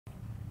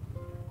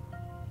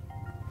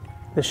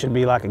This should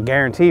be like a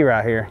guarantee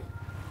right here.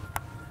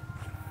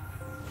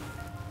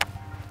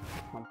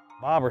 My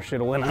bobber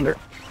should have went under.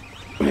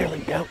 There we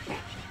go.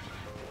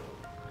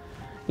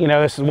 You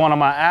know, this is one of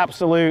my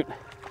absolute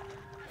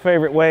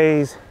favorite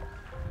ways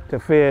to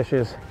fish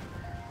is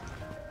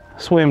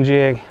swim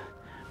jig.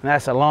 And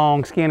that's a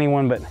long, skinny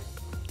one, but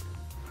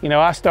you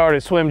know, I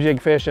started swim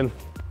jig fishing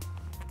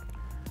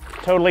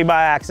totally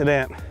by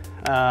accident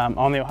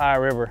on the Ohio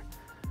River.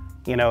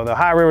 You know, the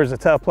Ohio River is a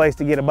tough place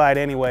to get a bite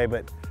anyway,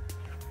 but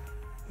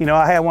you know,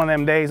 I had one of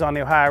them days on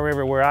the Ohio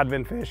River where I'd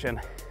been fishing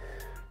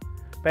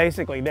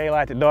basically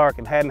daylight to dark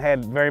and hadn't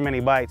had very many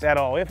bites at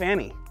all, if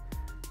any.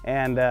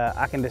 And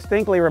I can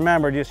distinctly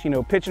remember just, you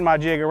know, pitching my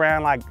jig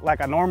around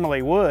like I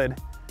normally would.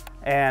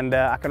 And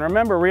I can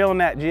remember reeling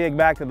that jig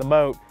back to the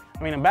boat.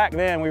 I mean, and back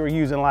then we were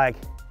using like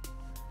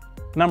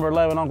number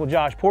 11 Uncle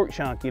Josh pork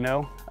chunk, you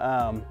know.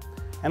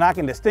 And I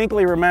can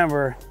distinctly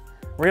remember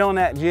reeling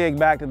that jig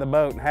back to the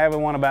boat and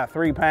having one about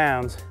 3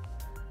 pounds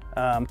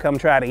come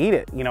try to eat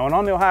it, you know. And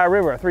on the Ohio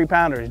River, a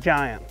 3-pounder is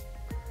giant.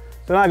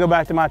 So then I go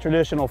back to my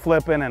traditional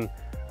flipping and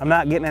I'm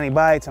not getting any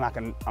bites, and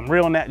I'm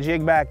reeling that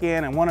jig back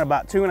in, and one at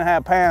about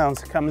 2.5 pounds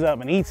comes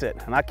up and eats it,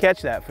 and I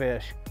catch that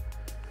fish.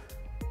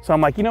 So I'm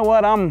like, you know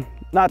what, I'm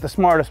not the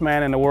smartest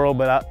man in the world,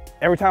 but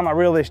every time I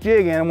reel this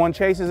jig in, one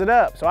chases it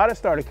up. So I just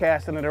started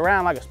casting it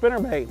around like a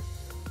spinnerbait.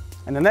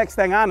 And the next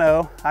thing I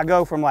know, I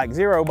go from like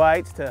 0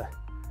 bites to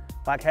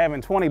like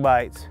having 20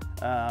 bites.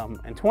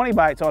 And 20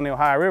 bites on the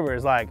Ohio River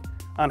is like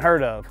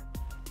unheard of.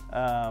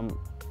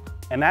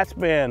 And that's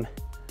been,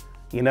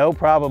 you know,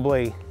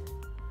 probably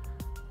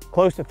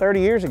close to 30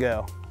 years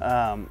ago.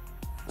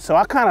 So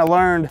I kind of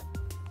learned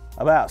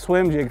about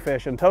swim jig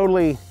fishing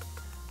totally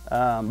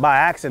by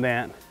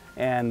accident,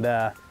 and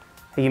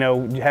you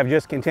know, have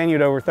just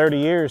continued over 30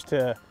 years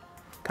to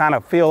kind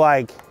of feel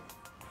like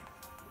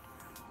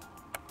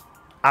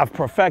I've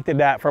perfected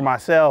that for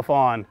myself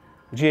on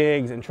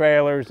jigs and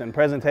trailers and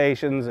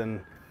presentations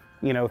and,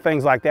 you know,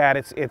 things like that.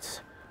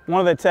 It's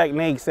one of the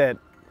techniques that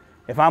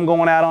if I'm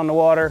going out on the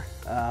water,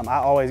 I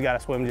always got a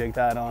swim jig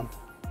tied on.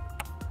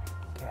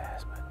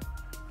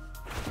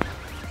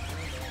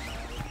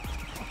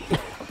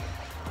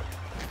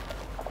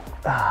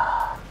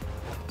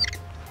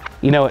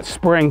 You know, it's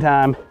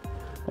springtime.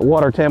 The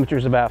water temperature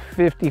is about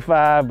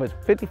 55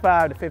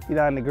 to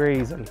 59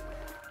 degrees, and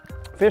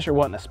fish are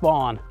wanting to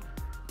spawn.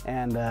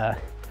 And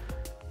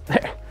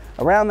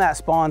around that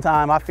spawn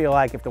time, I feel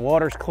like if the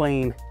water's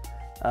clean,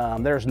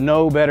 there's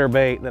no better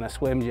bait than a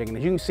swim jig. And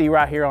as you can see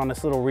right here on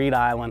this little reed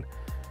island,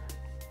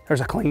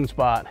 there's a clean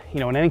spot. You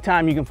know, and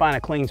anytime you can find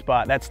a clean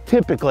spot, that's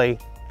typically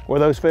where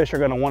those fish are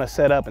going to want to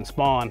set up and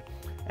spawn.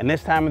 And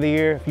this time of the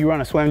year, if you run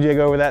a swim jig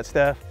over that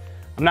stuff,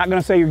 I'm not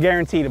going to say you're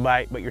guaranteed a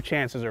bite, but your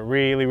chances are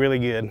really, really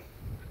good.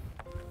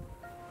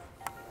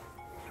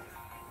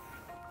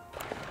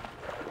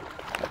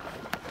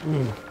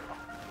 You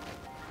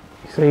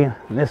see,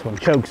 and this one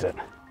chokes it,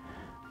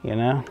 you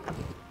know.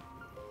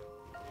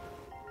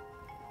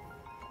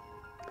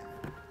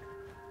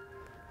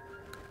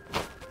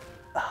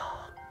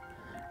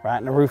 Right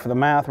in the roof of the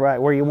mouth, right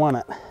where you want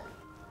it.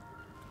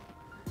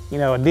 You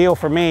know, a deal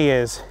for me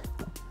is,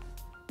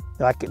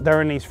 like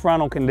during these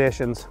frontal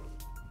conditions,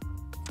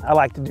 I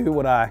like to do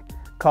what I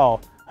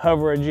call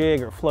hover a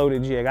jig or float a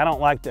jig. I don't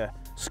like to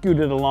scoot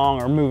it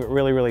along or move it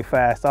really, really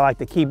fast. I like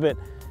to keep it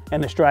in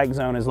the strike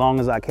zone as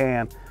long as I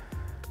can.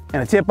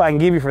 And a tip I can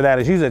give you for that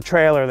is use a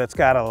trailer that's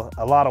got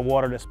a lot of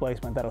water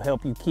displacement that'll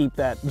help you keep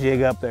that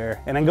jig up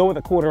there. And then go with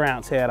a 1/4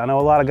 ounce head. I know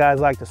a lot of guys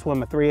like to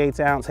swim a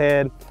 3/8 ounce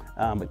head,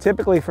 but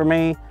typically for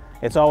me,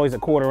 it's always a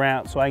 1/4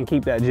 ounce so I can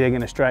keep that jig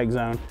in the strike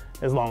zone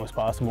as long as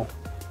possible.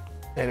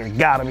 There's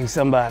gotta be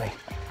somebody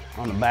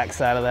on the back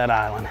side of that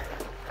island.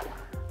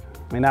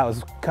 I mean, that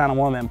was kind of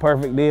one of them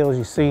perfect deals.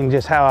 You've seen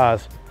just how I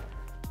was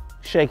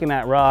shaking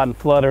that rod and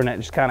fluttering it,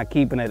 just kind of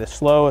keeping it as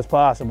slow as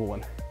possible.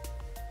 And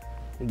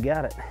you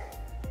got it.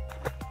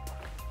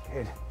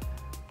 Good.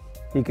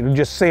 You can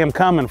just see them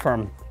coming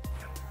from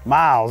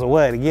miles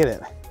away to get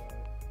it.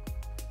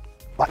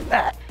 Like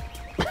that.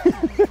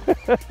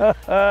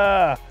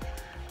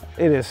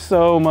 It is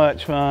so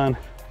much fun.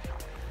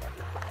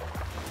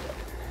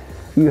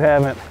 If you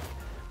haven't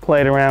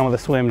played around with a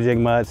swim jig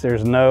much,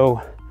 there's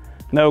no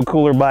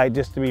cooler bite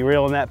just to be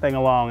reeling that thing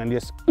along and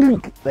just,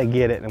 they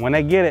get it. And when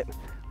they get it,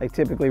 they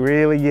typically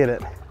really get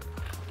it.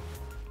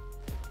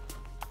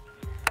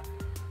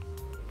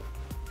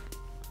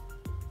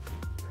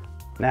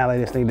 Now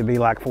they just need to be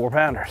like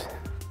 4-pounders.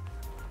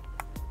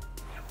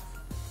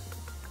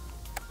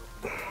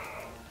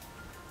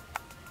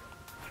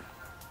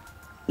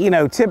 You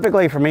know,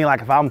 typically for me,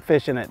 like if I'm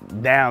fishing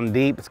it down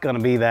deep, it's gonna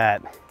be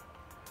that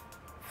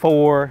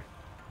 4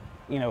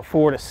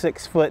 to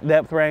 6 foot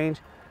depth range,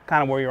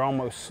 kind of where you're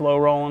almost slow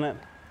rolling it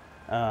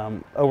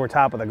over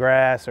top of the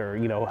grass, or,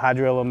 you know,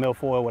 hydrilla,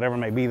 milfoil, whatever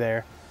may be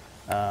there.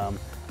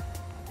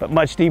 But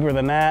much deeper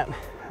than that,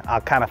 I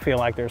kind of feel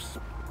like there's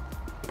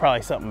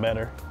probably something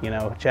better, you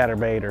know,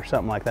 chatterbait or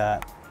something like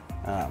that.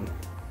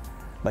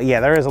 But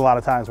yeah, there is a lot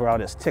of times where I'll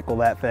just tickle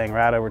that thing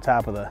right over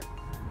top of the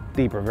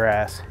deeper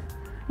grass.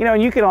 You know,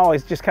 and you can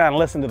always just kind of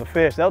listen to the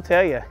fish. They'll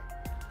tell you,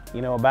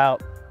 you know,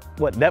 about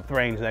what depth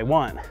range they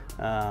want.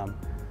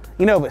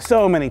 You know, but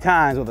so many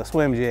times with a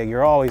swim jig,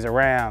 you're always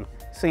around,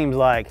 seems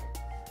like,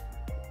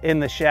 in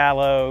the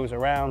shallows,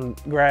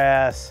 around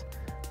grass.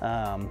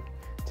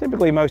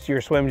 Typically most of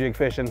your swim jig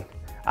fishing,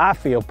 I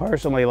feel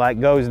personally, like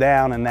goes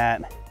down in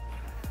that,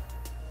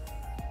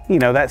 you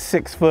know, that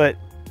 6 foot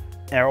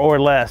or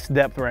less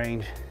depth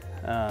range.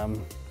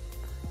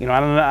 You know,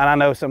 I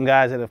know some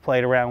guys that have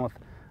played around with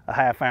a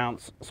 1/2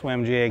 ounce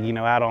swim jig, you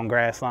know, out on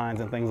grass lines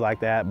and things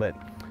like that, but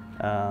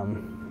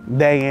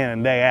day in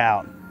and day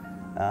out,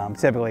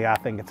 typically I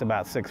think it's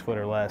about 6 foot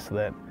or less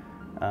that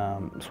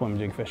swim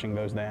jig fishing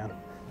goes down.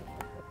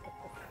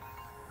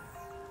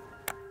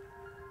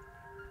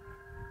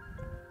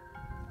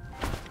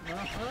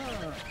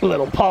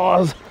 Little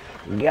pause,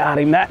 got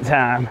him that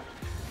time.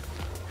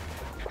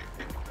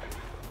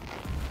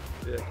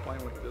 Yeah,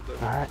 playing with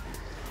it. All right,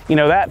 you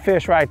know, that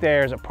fish right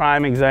there is a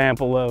prime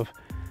example of,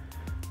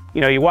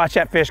 you know, you watch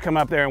that fish come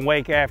up there and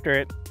wake after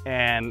it,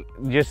 and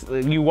just,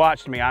 you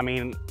watched me, I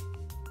mean,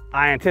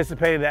 I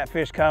anticipated that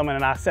fish coming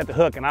and I set the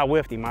hook and I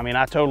whiffed him. I mean,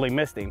 I totally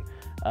missed him.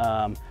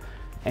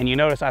 And you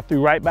notice I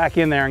threw right back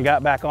in there and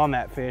got back on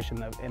that fish.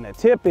 And the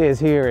tip is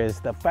here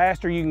is the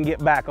faster you can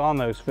get back on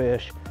those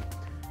fish,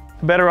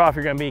 the better off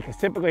you're gonna be, because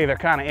typically they're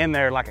kind of in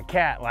there like a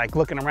cat, like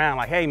looking around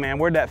like, hey man,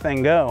 where'd that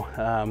thing go?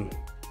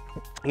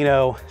 You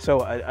know,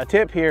 so a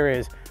tip here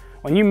is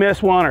when you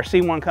miss one or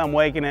see one come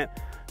waking it,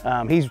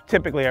 he's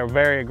typically a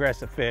very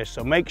aggressive fish.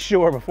 So make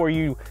sure before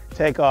you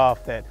take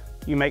off that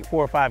you make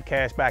 4 or 5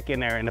 casts back in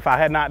there. And if I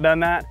had not done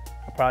that,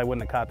 I probably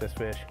wouldn't have caught this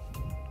fish.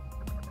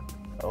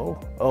 Oh,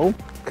 oh.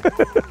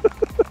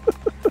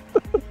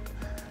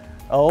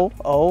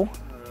 Oh.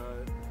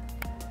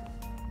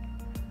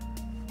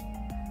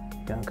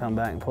 Gonna come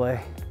back and play.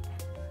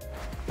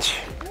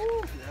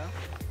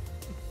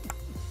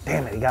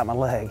 Damn it, he got my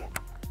leg.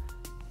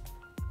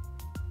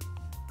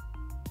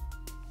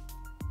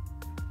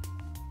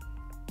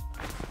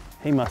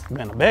 He must have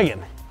been a biggin.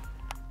 Did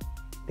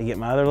he get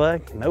my other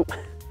leg? Nope,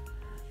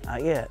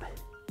 not yet.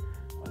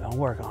 We're gonna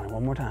work on it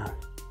one more time.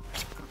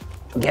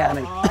 Got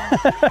him.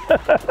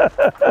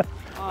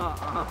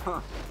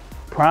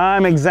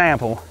 Prime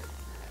example.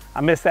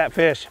 I missed that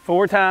fish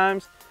 4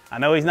 times. I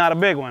know he's not a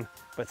big one,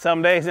 but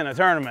some days in a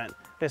tournament,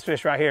 this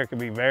fish right here could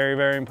be very,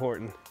 very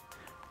important.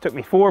 Took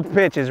me 4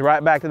 pitches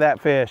right back to that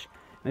fish.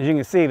 As you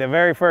can see, the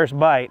very first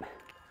bite,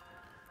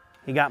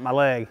 he got my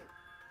leg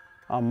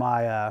on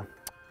my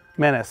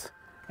menace.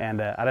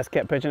 And I just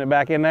kept pitching it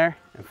back in there,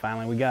 and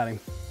finally we got him.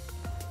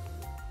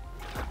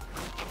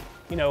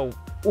 You know,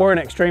 we're in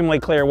extremely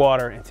clear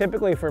water, and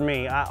typically for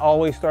me, I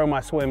always throw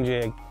my swim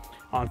jig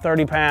on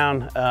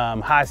 30-pound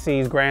high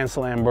seas Grand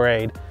Slam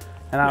braid.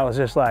 And I was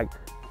just like,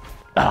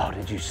 oh,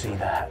 did you see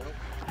that?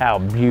 How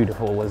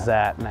beautiful was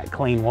that in that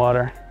clean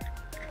water?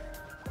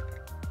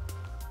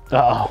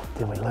 Uh-oh,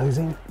 did we lose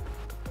him?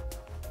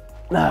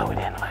 No, we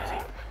didn't lose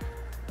him.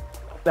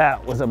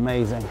 That was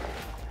amazing.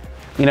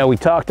 You know, we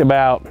talked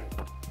about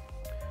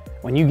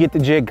when you get the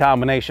jig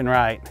combination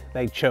right,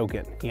 they choke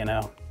it, you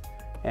know?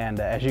 And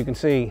as you can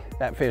see,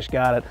 that fish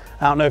got it.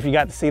 I don't know if you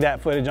got to see that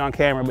footage on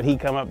camera, but he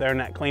come up there in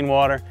that clean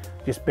water,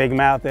 just big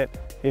mouth it.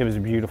 It was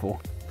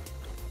beautiful.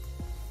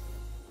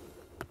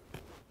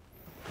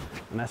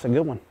 And that's a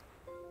good one.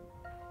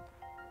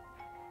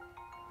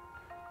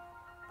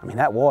 I mean,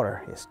 that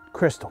water is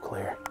crystal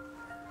clear.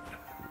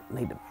 I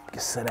need to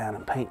just sit down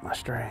and paint my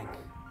string.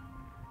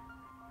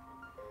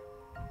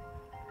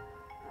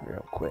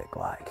 Real quick,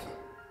 like.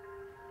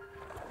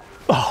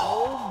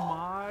 Oh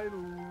my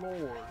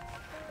Lord.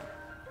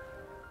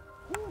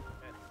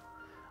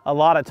 A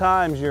lot of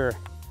times your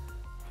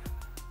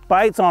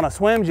bites on a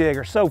swim jig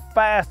are so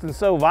fast and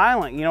so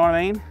violent, you know what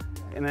I mean?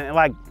 And then,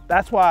 like,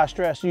 that's why I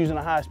stress using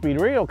a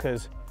high-speed reel,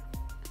 because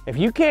if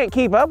you can't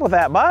keep up with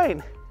that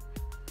bite,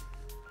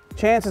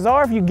 chances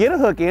are if you get a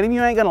hook in him,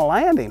 you ain't gonna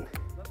land him.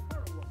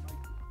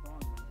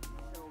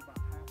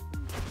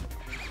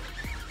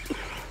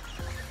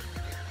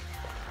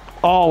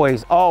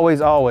 Always,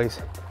 always, always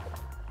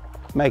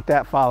make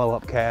that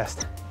follow-up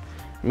cast.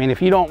 I mean,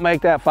 if you don't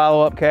make that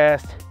follow-up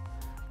cast,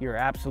 you're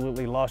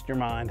absolutely lost your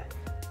mind.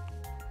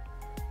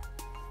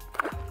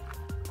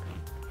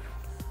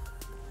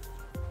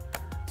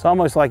 It's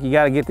almost like you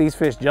got to get these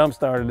fish jump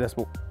started this.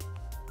 Look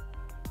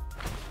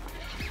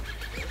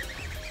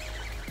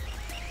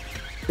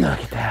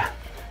at that.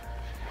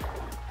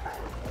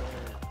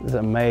 This is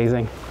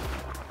amazing.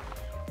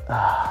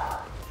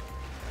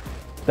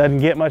 Doesn't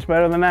get much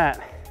better than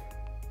that.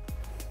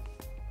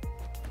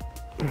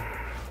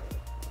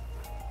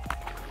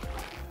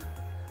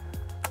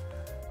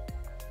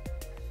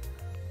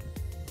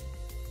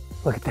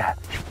 Look at that.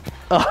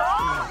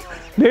 Oh,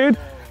 dude,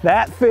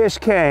 that fish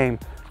came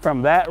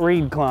from that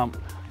reed clump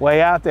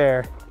way out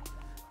there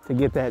to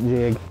get that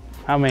jig.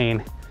 I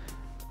mean,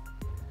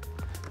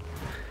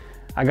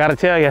 I gotta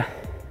tell you,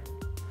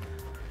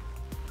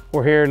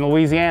 we're here in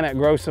Louisiana at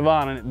Gros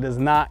Savant, and it does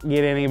not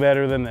get any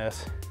better than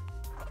this.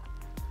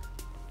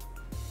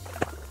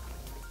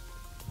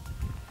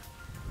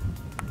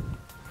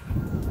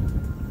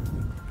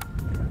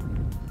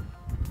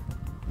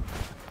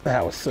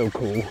 That was so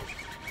cool.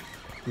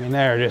 I mean,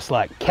 they're just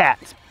like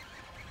cats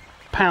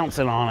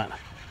pouncing on it.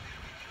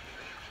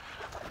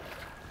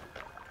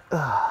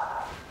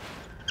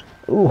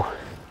 Ooh,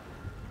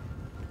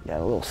 got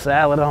a little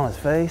salad on his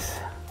face.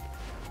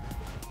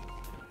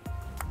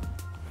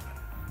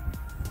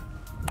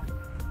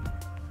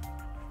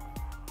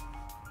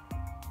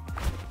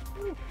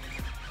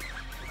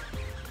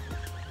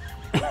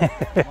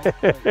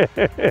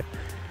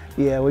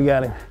 Yeah, we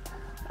got him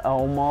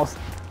almost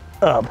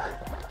up.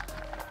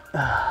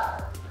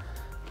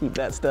 Keep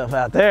that stuff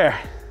out there.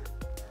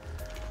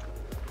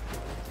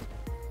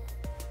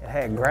 It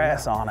had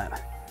grass on it.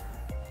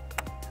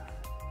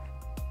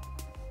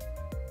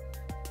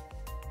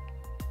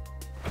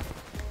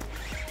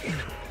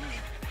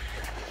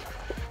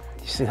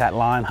 You see that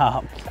line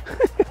hop?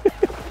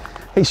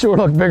 He sure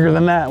looked bigger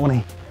than that when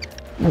he,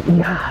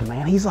 God,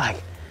 man, he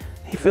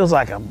feels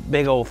like a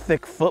big old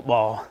thick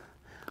football,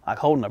 like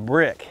holding a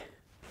brick.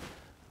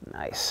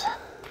 Nice.